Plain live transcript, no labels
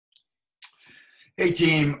Hey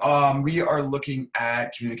team, we are looking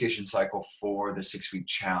at communication cycle for the 6-week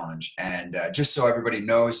challenge. And just so everybody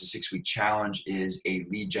knows, the 6-week challenge is a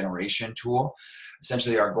lead generation tool.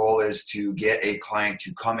 Essentially, our goal is to get a client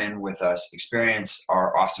to come in with us, experience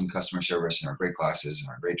our awesome customer service and our great classes and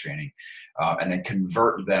our great training, and then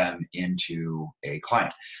convert them into a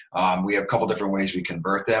client. We have a couple different ways we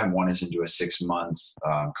convert them. One is into a 6-month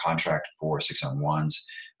contract for 6-on-1s.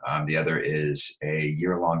 The other is a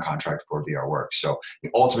year-long contract for VR Work. So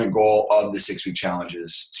the ultimate goal of the 6-week challenge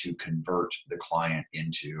is to convert the client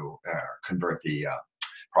into, convert the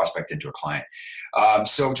prospect into a client.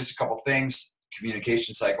 So just a couple things.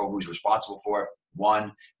 Communication cycle, who's responsible for it?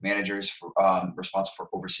 One, managers responsible for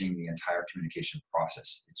overseeing the entire communication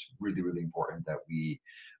process. It's really, really important that we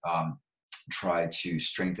try to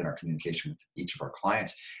strengthen our communication with each of our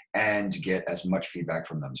clients and get as much feedback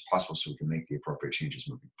from them as possible so we can make the appropriate changes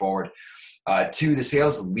moving forward. Two, the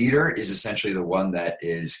sales leader is essentially the one that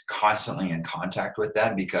is constantly in contact with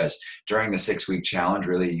them, because during the 6-week challenge,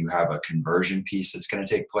 really you have a conversion piece that's going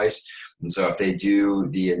to take place. And so if they do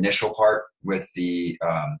the initial part with the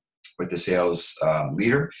sales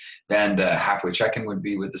leader, then the halfway check-in would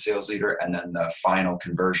be with the sales leader, and then the final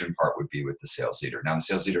conversion part would be with the sales leader. Now, the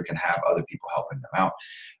sales leader can have other people helping them out,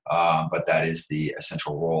 but that is the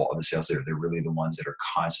essential role of the sales leader. They're really the ones that are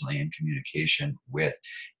constantly in communication with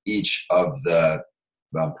each of the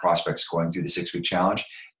prospects going through the 6-week challenge,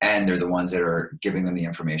 and they're the ones that are giving them the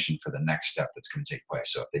information for the next step that's going to take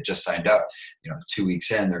place. So if they just signed up, 2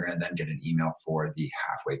 weeks in, they're going to then get an email for the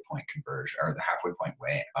halfway point conversion, or the halfway point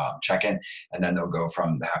check-in, and then they'll go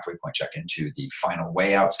from the halfway point check-in to the final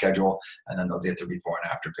way out schedule, and then they'll get their before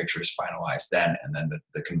and after pictures finalized then, and then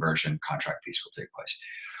the conversion contract piece will take place.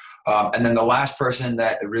 And then the last person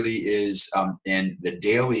that really is in the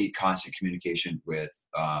daily constant communication with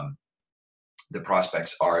the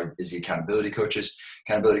prospects is the accountability coaches.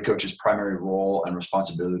 Accountability coaches' primary role and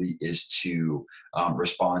responsibility is to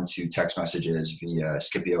respond to text messages via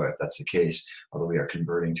Scipio, if that's the case, although we are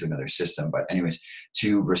converting to another system. But anyways,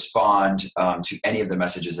 to respond to any of the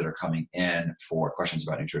messages that are coming in for questions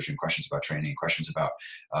about nutrition, questions about training, questions about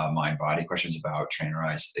mind, body, questions about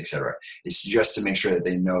Trainerize, etc. It's just to make sure that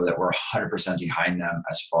they know that we're 100% behind them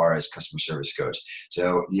as far as customer service goes.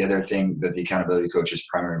 So the other thing that the accountability coach's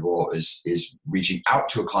primary role is reaching out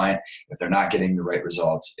to a client if they're not getting the right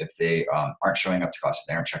results, if they aren't showing up to class, if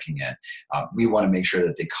they aren't checking in. We want to make sure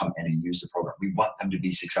that they come in and use the program. We want them to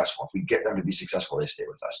be successful. If we get them to be successful, they stay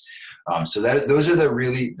with us. So that's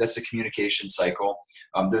the communication cycle.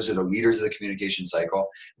 Those are the leaders of the communication cycle.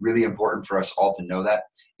 Really important for us all to know that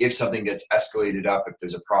if something gets escalated up, if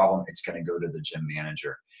there's a problem, it's going to go to the gym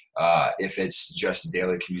manager. If it's just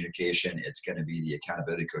daily communication, it's going to be the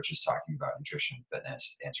accountability coaches talking about nutrition,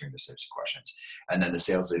 fitness, answering those types of questions. And then the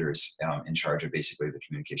sales leader is in charge of basically the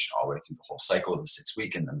communication all the way through the whole cycle of the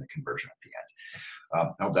 6-week, and then the conversion at the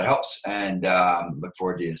end. I hope that helps, and look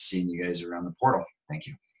forward to seeing you guys around the portal. Thank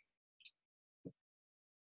you.